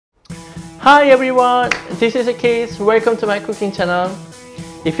Hi everyone, this is Keith. Welcome to my cooking channel.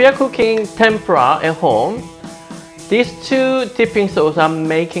 If you are cooking tempura at home, these two dipping sauces I'm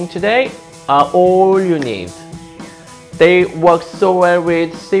making today are all you need. They work so well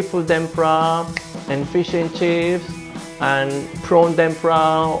with seafood tempura and fish and chips and prawn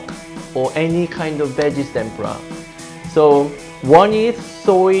tempura or any kind of veggies tempura. So one is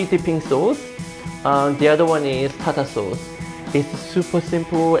soy dipping sauce, the other one is tartar sauce. It's super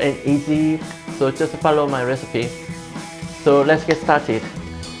simple and easy, so just follow my recipe. So let's get started.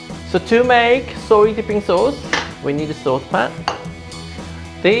 So to make soy dipping sauce, we need a saucepan.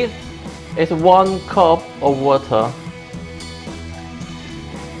 This is 1 cup of water.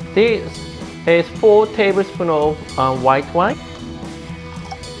 This is 4 tablespoons of white wine.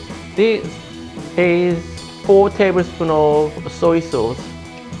 This is 4 tablespoons of soy sauce.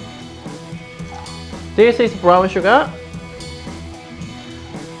 This is brown sugar,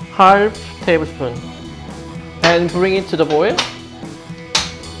 half tablespoon, and bring it to the boil.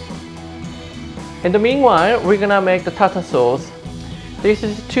 In the meanwhile, we're gonna make the tartar sauce. This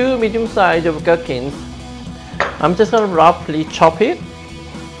is 2 medium size of gherkins. I'm just gonna roughly chop it.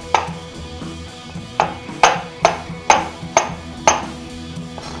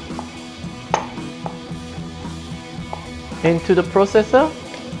 Into the processor.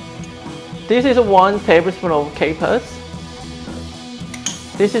 This is 1 tablespoon of capers.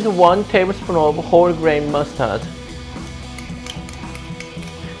 This is 1 tablespoon of whole grain mustard.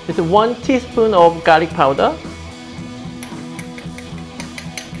 This is 1 teaspoon of garlic powder.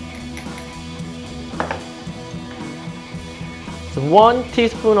 So 1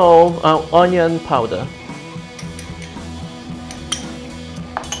 teaspoon of onion powder.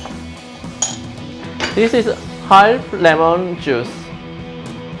 This is half lemon juice.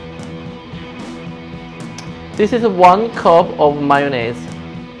 This is 1 cup of mayonnaise.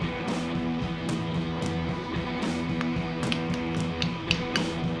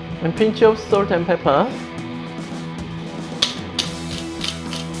 And pinch of salt and pepper.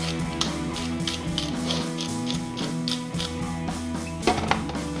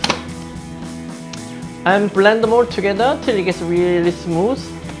 And blend them all together till it gets really smooth.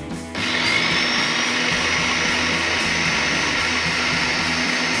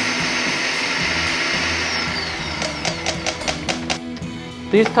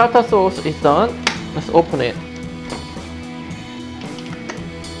 This tartar sauce is done. Let's open it.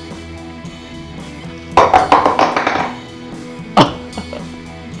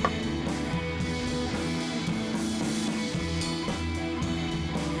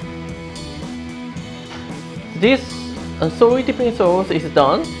 This soy dipping sauce is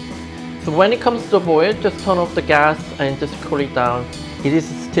done. So when it comes to the boil, just turn off the gas and just cool it down. It is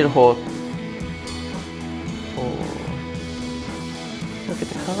still hot. Oh, look at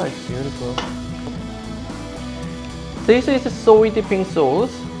the color, it's beautiful. This is soy dipping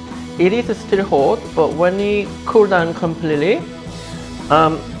sauce. It is still hot, but when it cools down completely,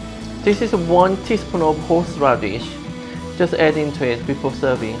 this is 1 teaspoon of horseradish. Just add into it before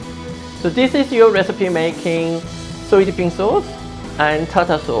serving. So this is your recipe making soy dipping sauce and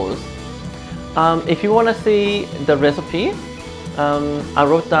tartar sauce. If you want to see the recipe, I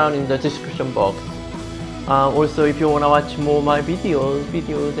wrote down in the description box. Also, if you want to watch more my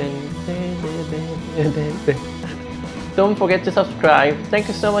videos and don't forget to subscribe. Thank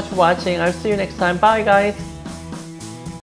you so much for watching. I'll see you next time. Bye guys.